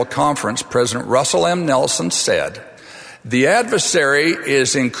 2018 General Conference, President Russell M. Nelson said, "The adversary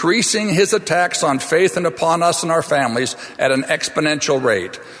is increasing his attacks on faith and upon us and our families at an exponential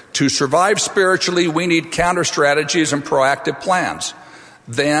rate. To survive spiritually, we need counter strategies and proactive plans."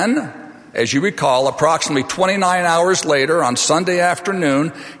 Then, as you recall, approximately 29 hours later on Sunday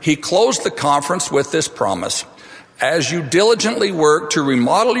afternoon, he closed the conference with this promise: "As you diligently work to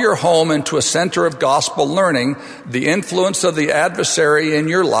remodel your home into a center of gospel learning, the influence of the adversary in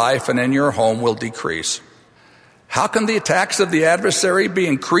your life and in your home will decrease." How can the attacks of the adversary be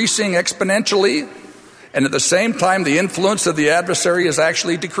increasing exponentially, and at the same time the influence of the adversary is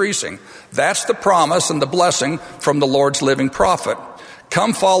actually decreasing? That's the promise and the blessing from the Lord's living prophet.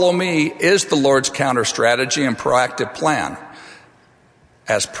 Come follow me is the Lord's counter strategy and proactive plan.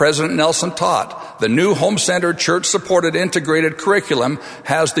 As President Nelson taught, the new home-centered, church-supported integrated curriculum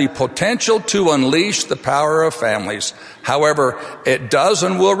has the potential to unleash the power of families. However, it does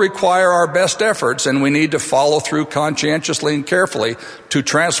and will require our best efforts, and we need to follow through conscientiously and carefully to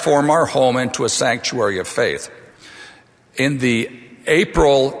transform our home into a sanctuary of faith. In the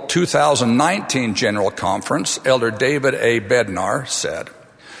April 2019 General Conference, Elder David A. Bednar said,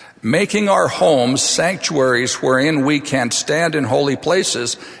 "Making our homes sanctuaries wherein we can stand in holy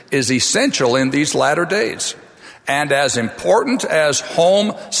places is essential in these latter days. And as important as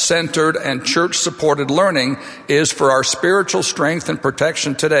home-centered and church-supported learning is for our spiritual strength and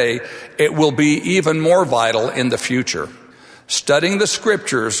protection today, it will be even more vital in the future. Studying the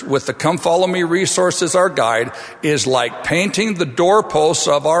scriptures with the Come Follow Me resource as our guide is like painting the doorposts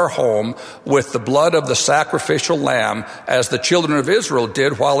of our home with the blood of the sacrificial lamb, as the children of Israel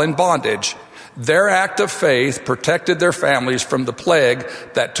did while in bondage. Their act of faith protected their families from the plague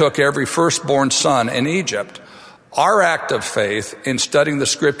that took every firstborn son in Egypt. Our act of faith in studying the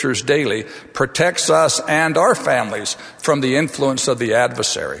scriptures daily protects us and our families from the influence of the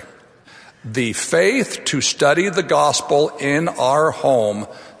adversary. The faith to study the gospel in our home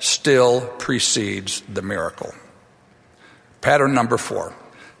still precedes the miracle." Pattern number 4,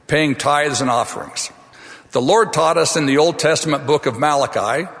 paying tithes and offerings. The Lord taught us in the Old Testament book of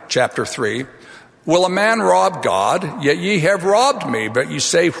Malachi, chapter 3, "Will a man rob God? Yet ye have robbed me. But ye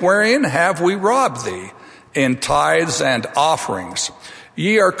say, wherein have we robbed thee? In tithes and offerings.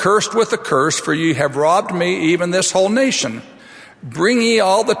 Ye are cursed with a curse, for ye have robbed me, even this whole nation. Bring ye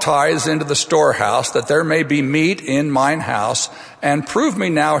all the tithes into the storehouse, that there may be meat in mine house, and prove me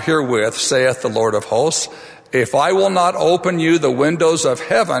now herewith, saith the Lord of hosts, if I will not open you the windows of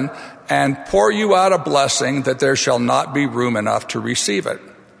heaven and pour you out a blessing, that there shall not be room enough to receive it.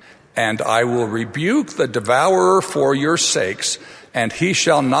 And I will rebuke the devourer for your sakes, and he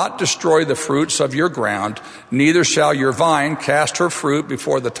shall not destroy the fruits of your ground, neither shall your vine cast her fruit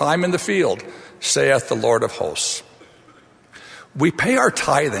before the time in the field, saith the Lord of hosts." We pay our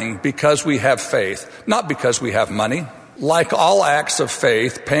tithing because we have faith, not because we have money. Like all acts of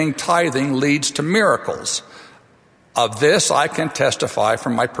faith, paying tithing leads to miracles. Of this I can testify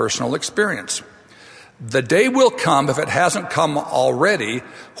from my personal experience. The day will come, if it hasn't come already,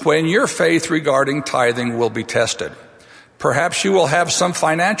 when your faith regarding tithing will be tested. Perhaps you will have some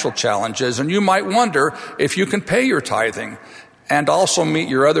financial challenges, and you might wonder if you can pay your tithing and also meet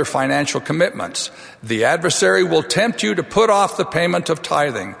your other financial commitments. The adversary will tempt you to put off the payment of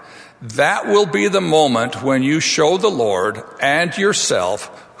tithing. That will be the moment when you show the Lord and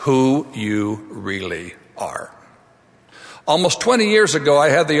yourself who you really are. Almost 20 years ago, I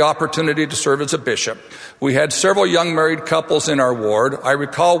had the opportunity to serve as a bishop. We had several young married couples in our ward. I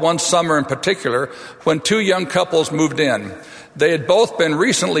recall one summer in particular when 2 young couples moved in. They had both been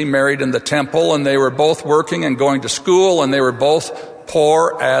recently married in the temple, and they were both working and going to school, and they were both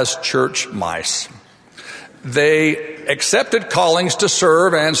poor as church mice. They accepted callings to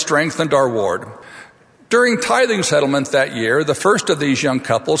serve and strengthened our ward. During tithing settlement that year, the first of these young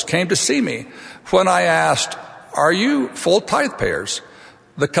couples came to see me. When I asked, "Are you full tithe payers?"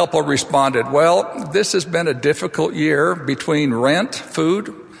 the couple responded, "Well, this has been a difficult year between rent,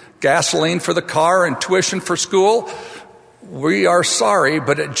 food, gasoline for the car, and tuition for school. We are sorry,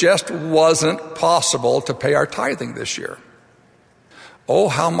 but it just wasn't possible to pay our tithing this year." Oh,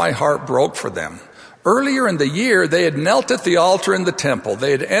 how my heart broke for them. Earlier in the year, they had knelt at the altar in the temple.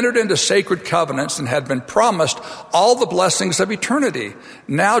 They had entered into sacred covenants and had been promised all the blessings of eternity.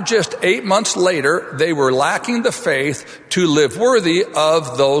 Now, just 8 months later, they were lacking the faith to live worthy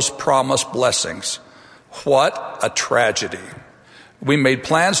of those promised blessings. What a tragedy. We made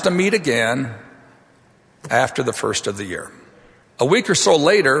plans to meet again after the first of the year. A week or so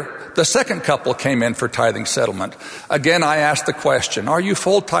later, the second couple came in for tithing settlement. Again, I asked the question, "Are you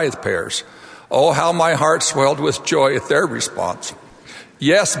full tithe payers?" Oh, how my heart swelled with joy at their response.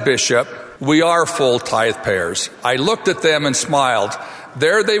 "Yes, Bishop, we are full tithe payers." I looked at them and smiled.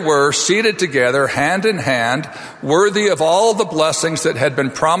 There they were, seated together, hand in hand, worthy of all the blessings that had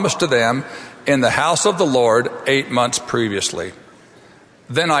been promised to them in the house of the Lord 8 months previously.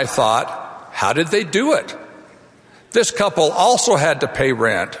 Then I thought, how did they do it? This couple also had to pay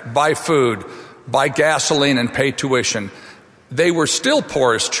rent, buy food, buy gasoline, and pay tuition. They were still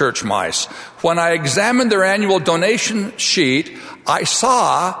poor as church mice. When I examined their annual donation sheet, I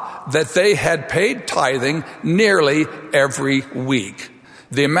saw that they had paid tithing nearly every week.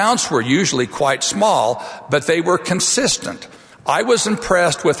 The amounts were usually quite small, but they were consistent. I was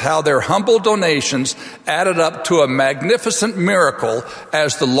impressed with how their humble donations added up to a magnificent miracle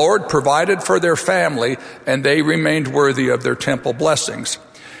as the Lord provided for their family and they remained worthy of their temple blessings.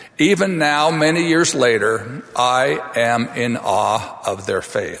 Even now, many years later, I am in awe of their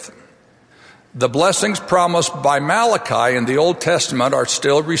faith. The blessings promised by Malachi in the Old Testament are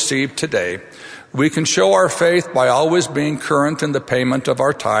still received today. We can show our faith by always being current in the payment of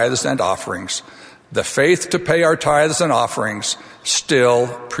our tithes and offerings. The faith to pay our tithes and offerings still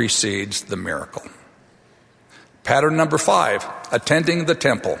precedes the miracle. Pattern number 5, attending the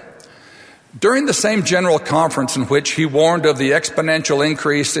temple. During the same general conference in which he warned of the exponential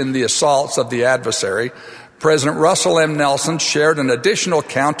increase in the assaults of the adversary, President Russell M. Nelson shared an additional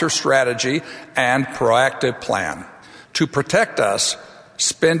counter strategy and proactive plan to protect us,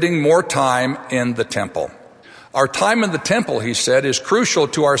 spending more time in the temple. Our time in the temple, he said, is crucial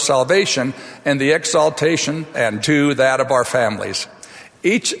to our salvation and the exaltation and to that of our families.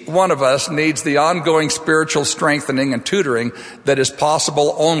 Each one of us needs the ongoing spiritual strengthening and tutoring that is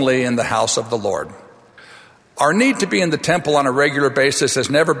possible only in the house of the Lord. Our need to be in the temple on a regular basis has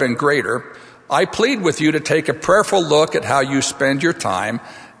never been greater. I plead with you to take a prayerful look at how you spend your time,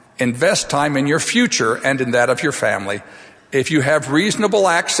 invest time in your future and in that of your family. If you have reasonable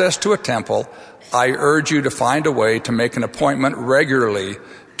access to a temple, I urge you to find a way to make an appointment regularly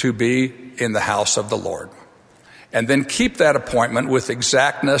to be in the house of the Lord. And then keep that appointment with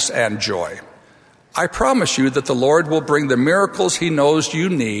exactness and joy. I promise you that the Lord will bring the miracles he knows you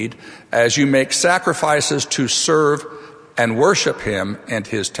need as you make sacrifices to serve and worship him and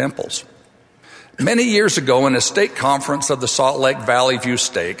his temples. Many years ago in a stake conference of the Salt Lake Valley View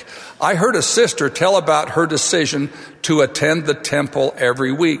Stake, I heard a sister tell about her decision to attend the temple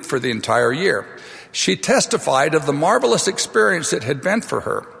every week for the entire year. She testified of the marvelous experience it had been for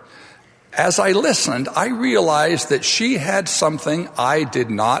her. As I listened, I realized that she had something I did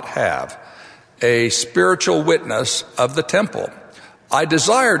not have, a spiritual witness of the temple. I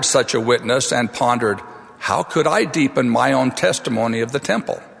desired such a witness and pondered, how could I deepen my own testimony of the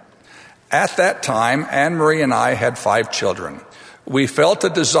temple? At that time, Anne Marie and I had 5 children. We felt a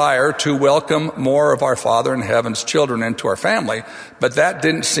desire to welcome more of our Father in Heaven's children into our family, but that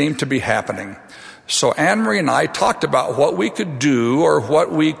didn't seem to be happening. So Anne-Marie and I talked about what we could do or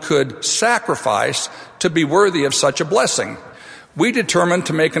what we could sacrifice to be worthy of such a blessing. We determined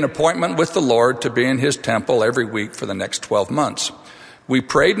to make an appointment with the Lord to be in his temple every week for the next 12 months. We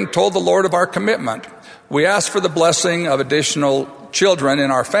prayed and told the Lord of our commitment. We asked for the blessing of additional children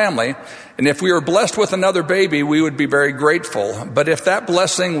in our family, and if we were blessed with another baby, we would be very grateful. But if that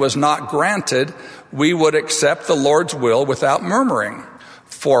blessing was not granted, we would accept the Lord's will without murmuring.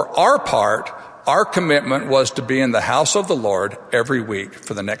 For our part, our commitment was to be in the house of the Lord every week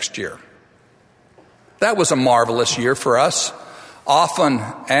for the next year. That was a marvelous year for us. Often,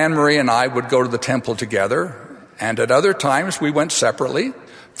 Anne-Marie and I would go to the temple together, and at other times we went separately.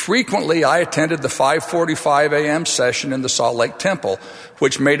 Frequently, I attended the 5:45 a.m. session in the Salt Lake Temple,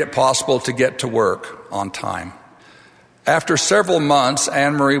 which made it possible to get to work on time. After several months,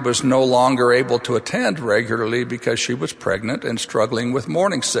 Anne-Marie was no longer able to attend regularly because she was pregnant and struggling with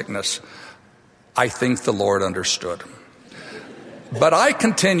morning sickness. I think the Lord understood. But I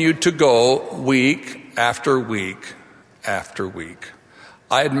continued to go week after week after week.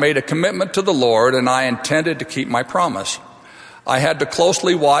 I had made a commitment to the Lord, and I intended to keep my promise. I had to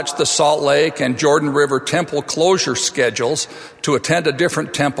closely watch the Salt Lake and Jordan River temple closure schedules to attend a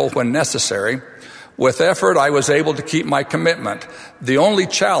different temple when necessary. With effort, I was able to keep my commitment. The only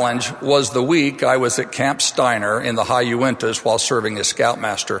challenge was the week I was at Camp Steiner in the High Uintas while serving as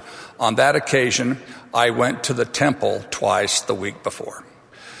scoutmaster. On that occasion, I went to the temple twice the week before.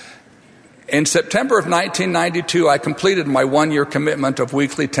 In September of 1992, I completed my one-year commitment of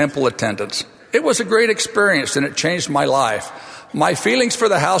weekly temple attendance. It was a great experience, and it changed my life. My feelings for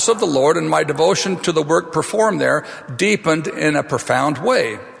the house of the Lord and my devotion to the work performed there deepened in a profound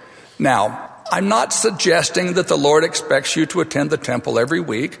way. Now, I'm not suggesting that the Lord expects you to attend the temple every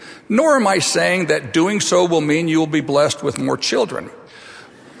week, nor am I saying that doing so will mean you will be blessed with more children.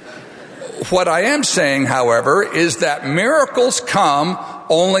 What I am saying, however, is that miracles come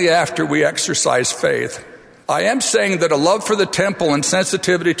only after we exercise faith. I am saying that a love for the temple and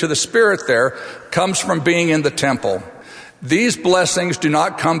sensitivity to the Spirit there comes from being in the temple. These blessings do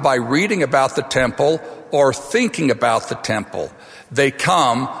not come by reading about the temple or thinking about the temple. They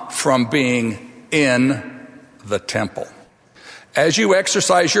come from being in the temple. As you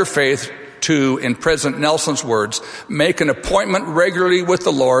exercise your faith to, in President Nelson's words, make an appointment regularly with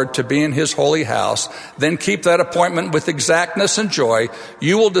the Lord to be in His holy house, then keep that appointment with exactness and joy,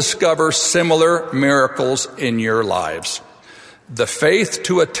 you will discover similar miracles in your lives. The faith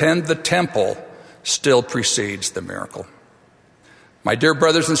to attend the temple still precedes the miracle. My dear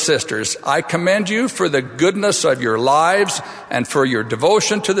brothers and sisters, I commend you for the goodness of your lives and for your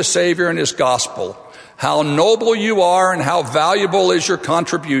devotion to the Savior and His gospel. How noble you are and how valuable is your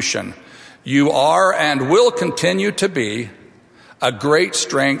contribution. You are and will continue to be a great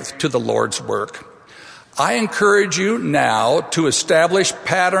strength to the Lord's work. I encourage you now to establish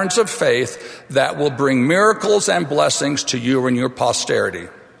patterns of faith that will bring miracles and blessings to you and your posterity.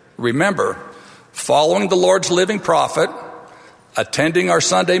 Remember, following the Lord's living prophet, attending our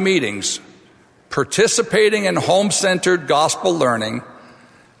Sunday meetings, participating in home-centered gospel learning,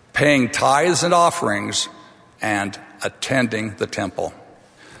 paying tithes and offerings, and attending the temple.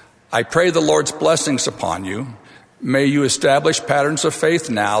 I pray the Lord's blessings upon you. May you establish patterns of faith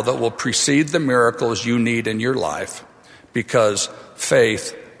now that will precede the miracles you need in your life, because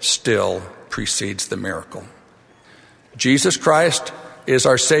faith still precedes the miracle. Jesus Christ is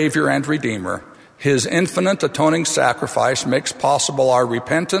our Savior and Redeemer. His infinite atoning sacrifice makes possible our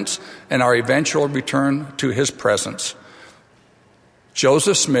repentance and our eventual return to His presence.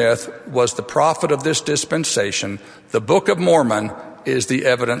 Joseph Smith was the prophet of this dispensation. The Book of Mormon is the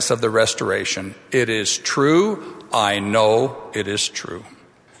evidence of the restoration. It is true. I know it is true.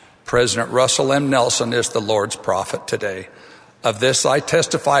 President Russell M. Nelson is the Lord's prophet today. Of this I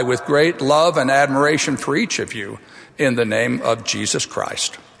testify with great love and admiration for each of you in the name of Jesus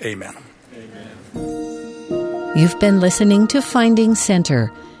Christ. Amen. You've been listening to Finding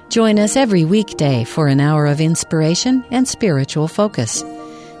Center. Join us every weekday for an hour of inspiration and spiritual focus.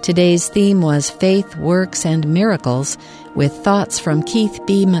 Today's theme was Faith, Works, and Miracles, with thoughts from Keith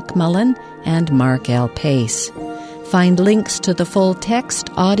B. McMullen and Mark L. Pace. Find links to the full text,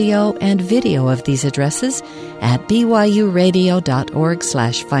 audio, and video of these addresses at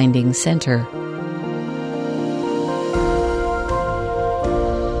byuradio.org/Finding Center.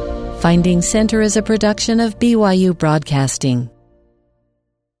 Finding Center is a production of BYU Broadcasting.